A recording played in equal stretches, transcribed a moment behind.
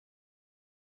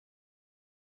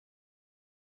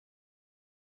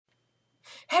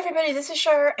Hey everybody, this is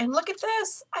Char, and look at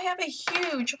this! I have a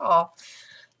huge haul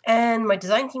and my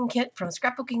design team kit from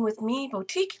ScrapbookingwithME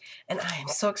boutique, and I am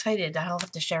so excited. I'll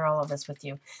have to share all of this with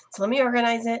you. So let me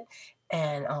organize it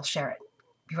and I'll share it.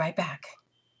 Be right back.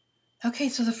 Okay,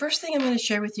 so the first thing I'm going to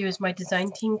share with you is my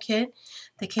design team kit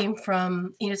that came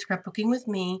from Edith Scrapbooking with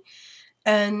Me,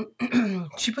 and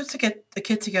she puts the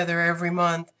kit together every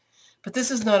month. But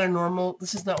this is not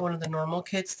one of the normal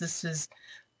kits. This is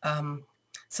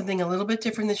something a little bit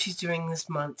different that she's doing this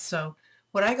month. So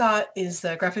what I got is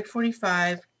the Graphic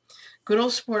 45 good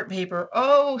old sport paper.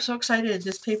 Oh, so excited.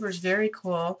 This paper is very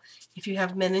cool. If you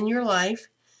have men in your life,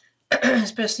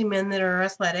 especially men that are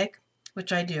athletic,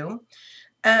 which I do,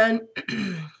 and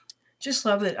just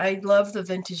love it. I love the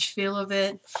vintage feel of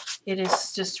it. It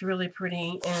is just really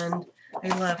pretty, and I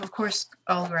love, of course,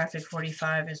 all Graphic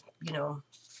 45 is,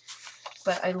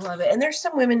 but I love it. And there's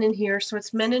some women in here, so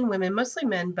it's men and women, mostly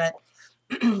men, but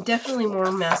definitely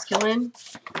more masculine.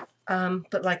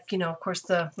 But like, of course,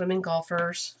 the women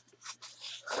golfers.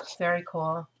 Very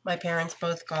cool. My parents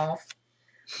both golf.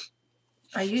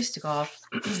 I used to golf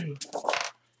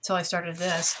until I started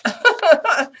this.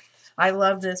 I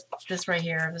love this right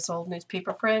here, this old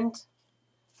newspaper print.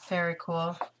 Very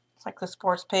cool. It's like the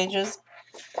sports pages.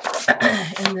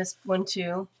 And this one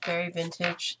too, very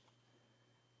vintage.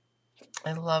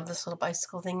 I love this little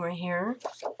bicycle thing right here.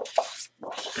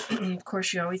 Of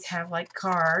course, you always have like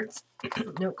cards,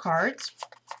 note cards.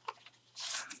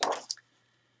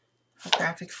 A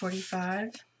Graphic 45.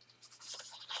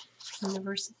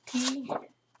 University.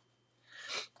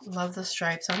 Love the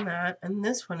stripes on that. And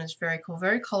this one is very cool,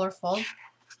 very colorful.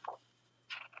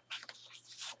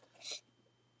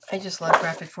 I just love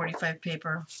Graphic 45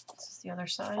 paper. This is the other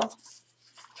side.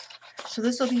 So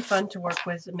this will be fun to work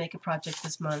with and make a project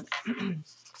this month.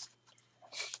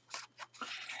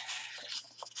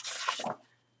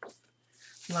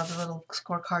 Love the little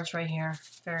scorecards right here.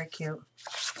 Very cute.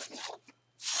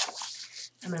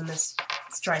 And then this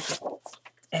stripe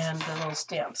and the little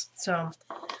stamps. So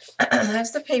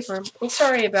that's the paper.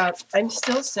 I'm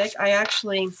still sick. I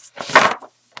actually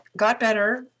got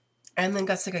better and then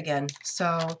got sick again.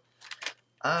 So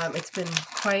it's been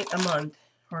quite a month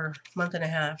or month and a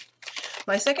half.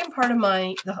 My second part of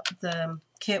the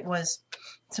kit was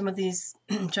some of these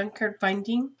junk card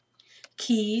finding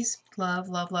keys. Love,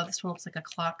 love, love. This one looks like a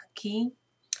clock key.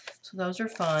 So those are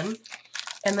fun.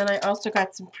 And then I also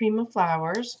got some Prima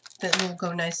flowers that will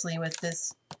go nicely with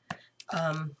this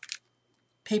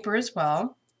paper as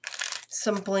well.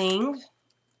 Some bling.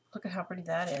 Look at how pretty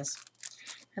that is.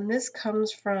 And this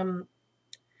comes from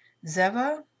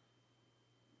Zeva,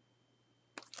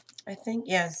 I think.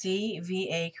 Yeah,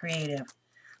 ZVA Creative.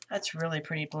 That's really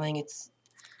pretty bling. It's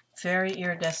very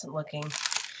iridescent looking.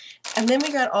 And then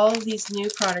we got all of these new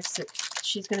products that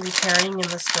she's going to be carrying in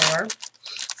the store.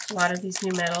 A lot of these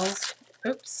new metals.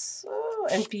 Oops. Oh,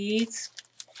 and beads.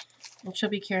 And she'll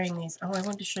be carrying these. Oh, I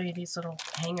wanted to show you these little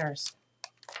hangers.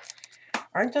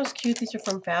 Aren't those cute? These are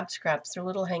from Fab Scraps. They're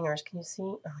little hangers. Can you see?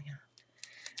 Oh, yeah.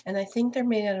 And I think they're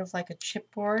made out of like a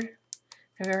chipboard.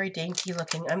 They're very dainty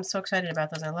looking. I'm so excited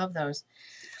about those. I love those.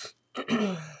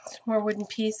 Some more wooden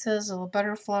pieces. A little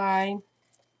butterfly.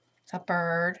 A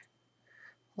bird.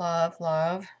 Love,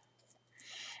 love.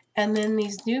 And then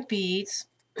these new beads.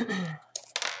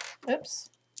 Oops.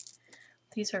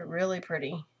 These are really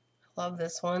pretty. Love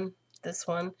this one. This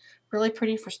one. Really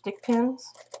pretty for stick pins.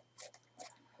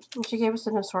 And she gave us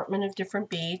an assortment of different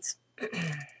beads.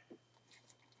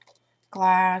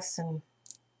 Glass and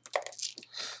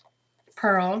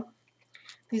pearl.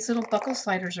 These little buckle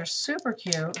sliders are super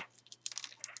cute.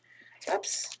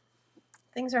 Oops.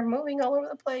 Things are moving all over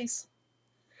the place.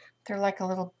 They're like a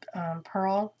little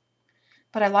pearl.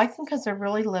 But I like them because they're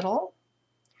really little.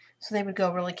 So they would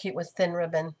go really cute with thin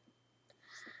ribbon.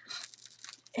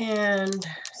 And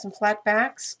some flat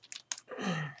backs.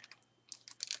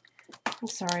 I'm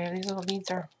sorry, these little beads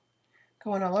are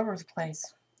going all over the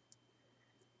place.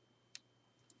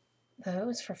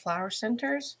 Those for flower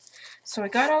centers. So I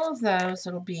got all of those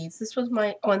little beads. This was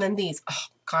my, oh, and then these. Oh,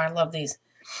 God, I love these.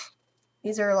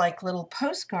 These are like little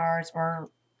postcards or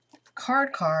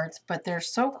cards, but they're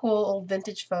so cool, old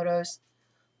vintage photos.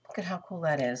 Look at how cool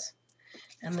that is.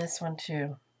 And this one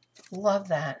too. Love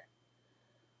that.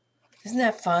 Isn't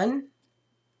that fun?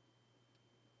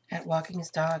 At walking his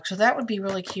dog. So that would be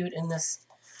really cute in this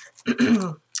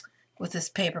with this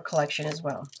paper collection as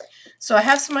well. So I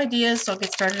have some ideas, so I'll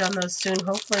get started on those soon.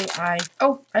 Hopefully I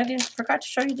forgot to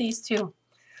show you these too.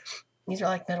 These are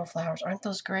like metal flowers. Aren't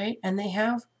those great? And they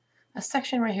have a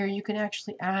section right here. You can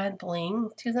actually add bling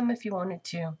to them if you wanted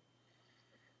to.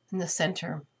 In the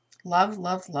center. Love,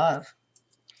 love, love.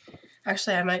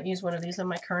 Actually, I might use one of these on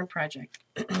my current project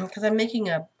because I'm making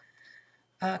a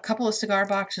couple of cigar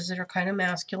boxes that are kind of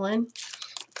masculine,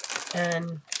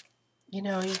 and you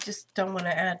know, you just don't want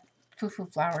to add foo-foo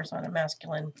flowers on a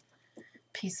masculine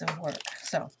piece of work.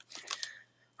 So,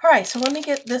 alright, so let me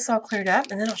get this all cleared up,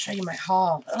 and then I'll show you my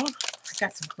haul. Oh, I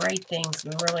got some great things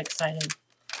I'm really excited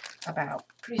about.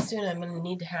 Pretty soon I'm going to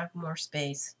need to have more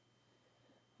space.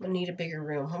 I'm going to need a bigger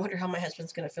room. I wonder how my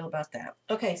husband's going to feel about that.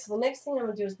 Okay, so the next thing I'm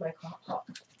going to do is my haul.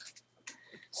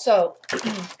 So,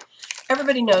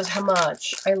 everybody knows how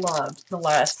much I loved the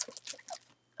last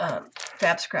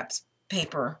Fab Scraps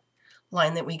paper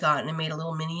line that we got, and I made a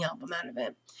little mini album out of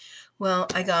it. Well,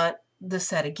 I got the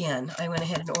set again. I went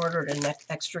ahead and ordered an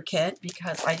extra kit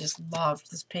because I just loved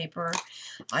this paper.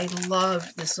 I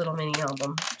loved this little mini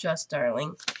album, just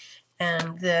darling.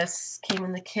 And this came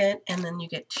in the kit, and then you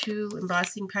get 2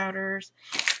 embossing powders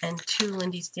and 2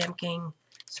 Lindy Stamp Gang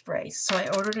sprays. So I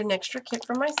ordered an extra kit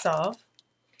for myself.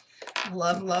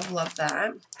 Love, love, love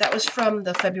that. That was from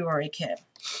the February kit.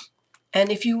 And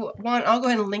if you want, I'll go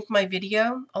ahead and link my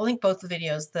video. I'll link both the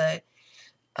videos, the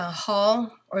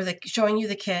haul or the showing you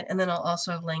the kit, and then I'll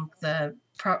also link the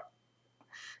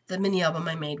mini album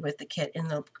I made with the kit in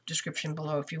the description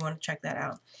below if you want to check that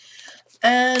out.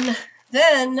 And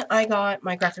then I got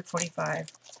my Graphic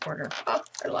 45 order. Oh,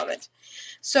 I love it.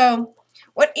 So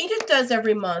what Edith does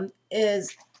every month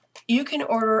is you can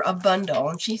order a bundle,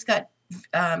 and she's got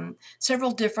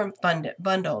several different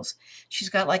bundles. She's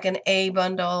got like an A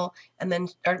bundle, and then,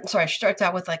 she starts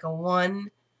out with like a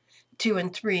 1, 2,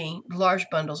 and 3 large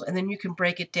bundles, and then you can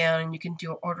break it down, and you can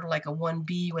order like a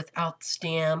 1B without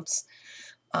stamps,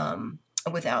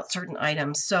 without certain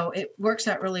items. So it works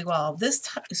out really well.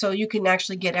 So you can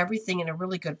actually get everything at a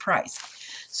really good price.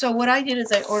 So what I did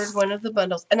is I ordered one of the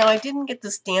bundles, and now I didn't get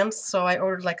the stamps, so I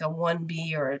ordered like a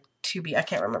 1B or a 2B. I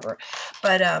can't remember,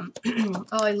 but oh,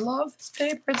 I love this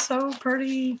paper. It's so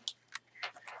pretty.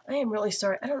 I am really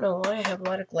sorry. I don't know why I have a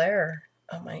lot of glare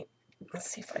on my.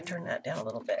 Let's see if I turn that down a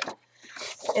little bit.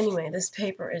 Anyway, this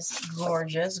paper is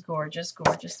gorgeous, gorgeous,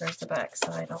 gorgeous. There's the back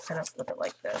side. I'll kind of flip it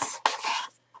like this.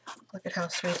 Look at how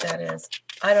sweet that is.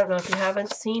 I don't know if you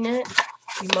haven't seen it.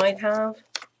 You might have.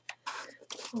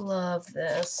 Love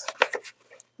this.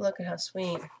 Look at how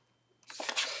sweet.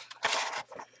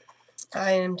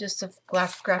 I am just a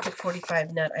Graphic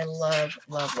 45 nut. I love,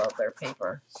 love, love their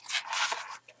paper.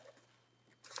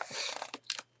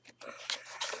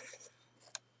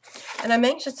 And I'm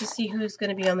anxious to see who's going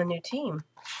to be on the new team.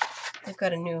 They've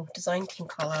got a new design team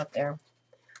call out there.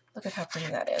 Look at how pretty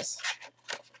that is.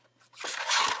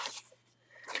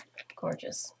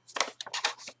 Gorgeous.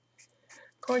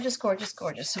 Gorgeous, gorgeous,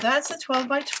 gorgeous. So that's a 12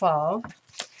 by 12.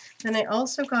 Then I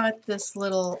also got this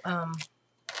little, let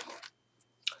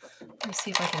me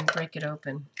see if I can break it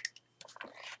open.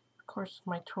 Of course,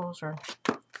 my tools are...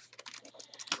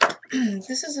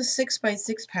 This is a 6 by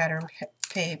 6 pattern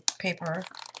paper.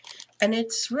 And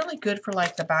it's really good for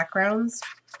like the backgrounds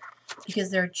because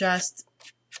they're just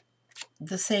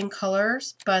the same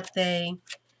colors, but they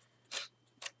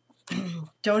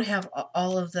don't have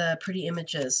all of the pretty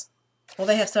images. Well,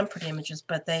 they have some pretty images,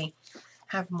 but they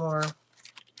have more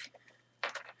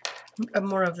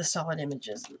of the solid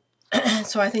images.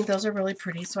 So I think those are really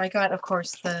pretty. So I got, of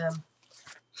course, the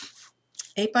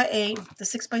 8 by 8, the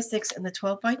 6 by 6, and the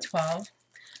 12 by 12.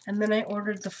 And then I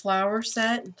ordered the flower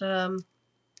set that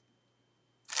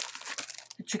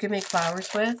you can make flowers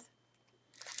with.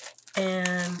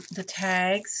 And the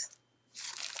tags.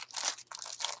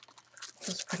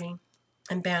 Those are pretty.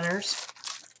 And banners.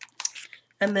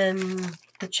 And then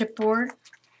the chipboard.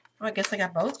 Oh, I guess I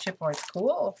got both chipboards.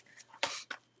 Cool.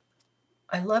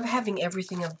 I love having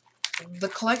everything of the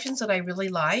collections that I really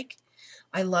like.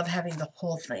 I love having the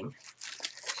whole thing.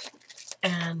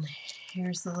 And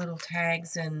here's the little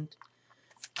tags and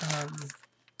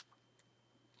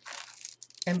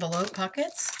envelope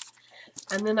pockets.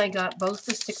 And then I got both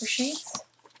the sticker sheets.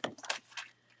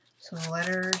 So the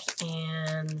letters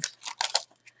and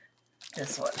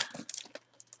this one.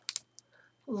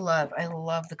 I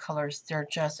love the colors. They're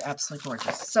just absolutely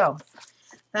gorgeous. So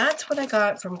that's what I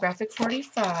got from Graphic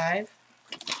 45.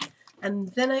 And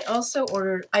then I also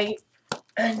ordered, I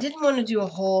didn't want to do a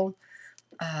whole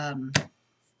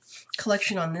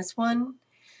collection on this one.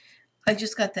 I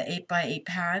just got the 8 by 8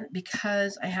 pad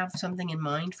because I have something in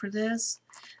mind for this.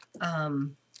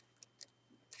 And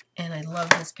I love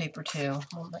this paper too.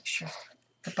 I'll make sure.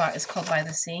 It's called By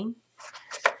the Sea.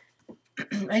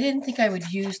 I didn't think I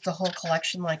would use the whole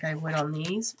collection like I would on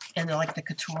these, and like the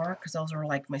Couture, because those are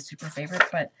like my super favorite,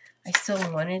 but I still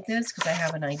wanted this because I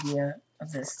have an idea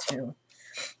of this too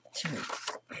to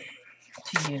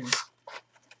use.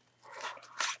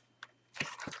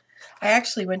 I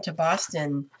actually went to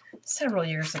Boston several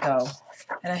years ago,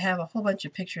 and I have a whole bunch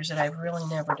of pictures that I've really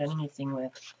never done anything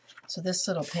with. So this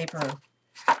little paper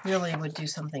really would do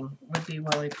something, would be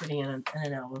really pretty in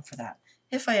an album for that,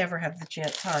 if I ever have the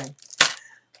time.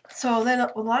 So then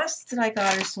the last that I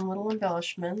got are some little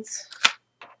embellishments.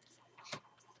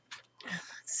 Let's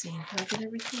see, did I get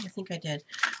everything? I think I did.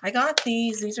 I got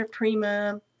these. These are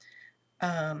Prima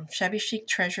Shabby Chic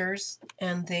Treasures,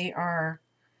 and they are,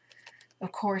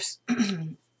 of course,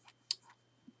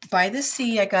 by the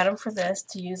sea. I got them for this,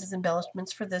 to use as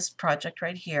embellishments for this project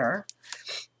right here,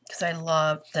 because I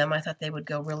loved them. I thought they would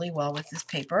go really well with this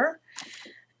paper.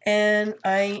 And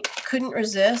I couldn't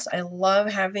resist. I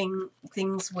love having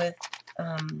things with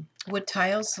wood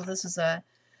tiles. So this is a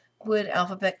wood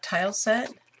alphabet tile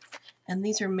set. And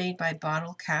these are made by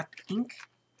Bottle Cap Ink.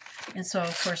 And so,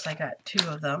 of course, I got 2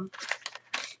 of them.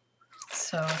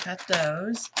 So I got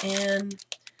those. And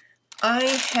I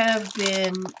have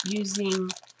been using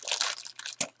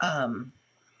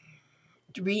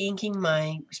re-inking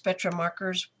my Spectra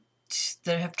markers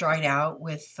that have dried out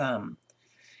with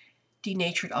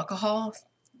denatured alcohol.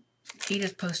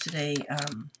 Edith posted a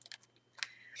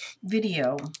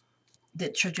video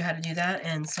that showed you how to do that,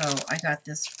 and so I got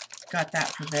that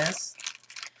for this.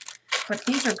 But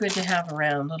these are good to have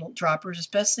around, little droppers,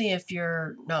 especially if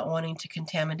you're not wanting to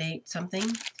contaminate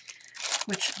something,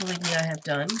 which, believe me, I have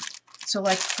done. So,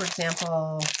 like, for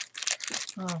example,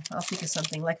 I'll think of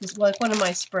something like one of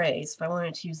my sprays. If I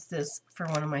wanted to use this for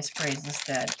one of my sprays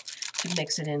instead, to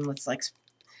mix it in with like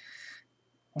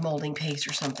molding paste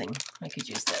or something, I could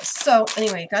use this. So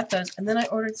anyway, got those, and then I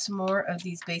ordered some more of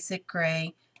these basic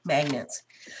gray magnets,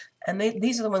 and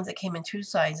these are the ones that came in 2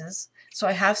 sizes. So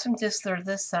I have some discs that are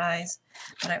this size,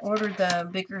 but I ordered the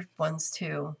bigger ones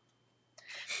too,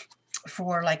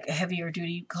 for like heavier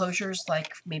duty closures,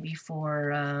 like maybe for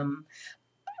a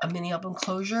mini album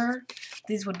closure.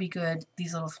 These would be good.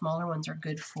 These little smaller ones are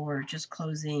good for just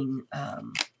closing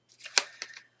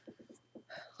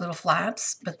little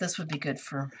flaps, but this would be good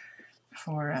for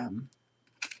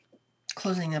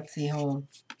closing up the whole.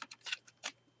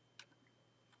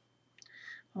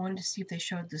 I wanted to see if they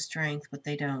showed the strength, but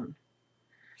they don't.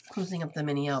 Closing up the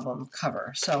mini album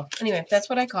cover. So anyway, that's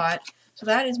what I got. So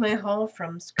that is my haul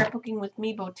from Scrapbooking with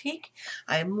Me Boutique.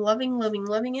 I'm loving, loving,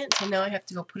 loving it. So now I have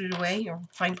to go put it away or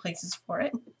find places for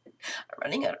it. I'm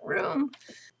running out of room.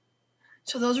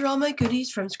 So those are all my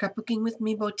goodies from Scrapbooking with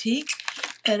Me Boutique.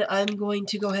 And I'm going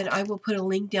to go ahead. I will put a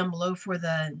link down below for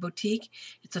the boutique.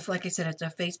 It's like I said, it's a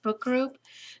Facebook group.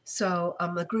 So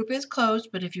the group is closed,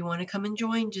 but if you want to come and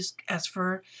join, just ask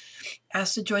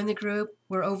to join the group.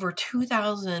 We're over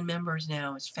 2,000 members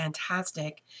now. It's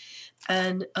fantastic,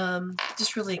 and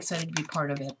just really excited to be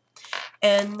part of it.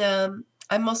 And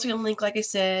I'm also going to link, like I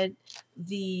said,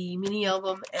 the mini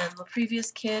album and the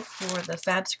previous kit for the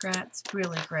Fab Scraps.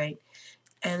 Really great.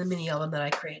 And the mini album that I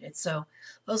created. So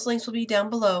those links will be down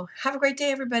below. Have a great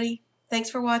day, everybody. Thanks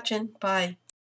for watching. Bye.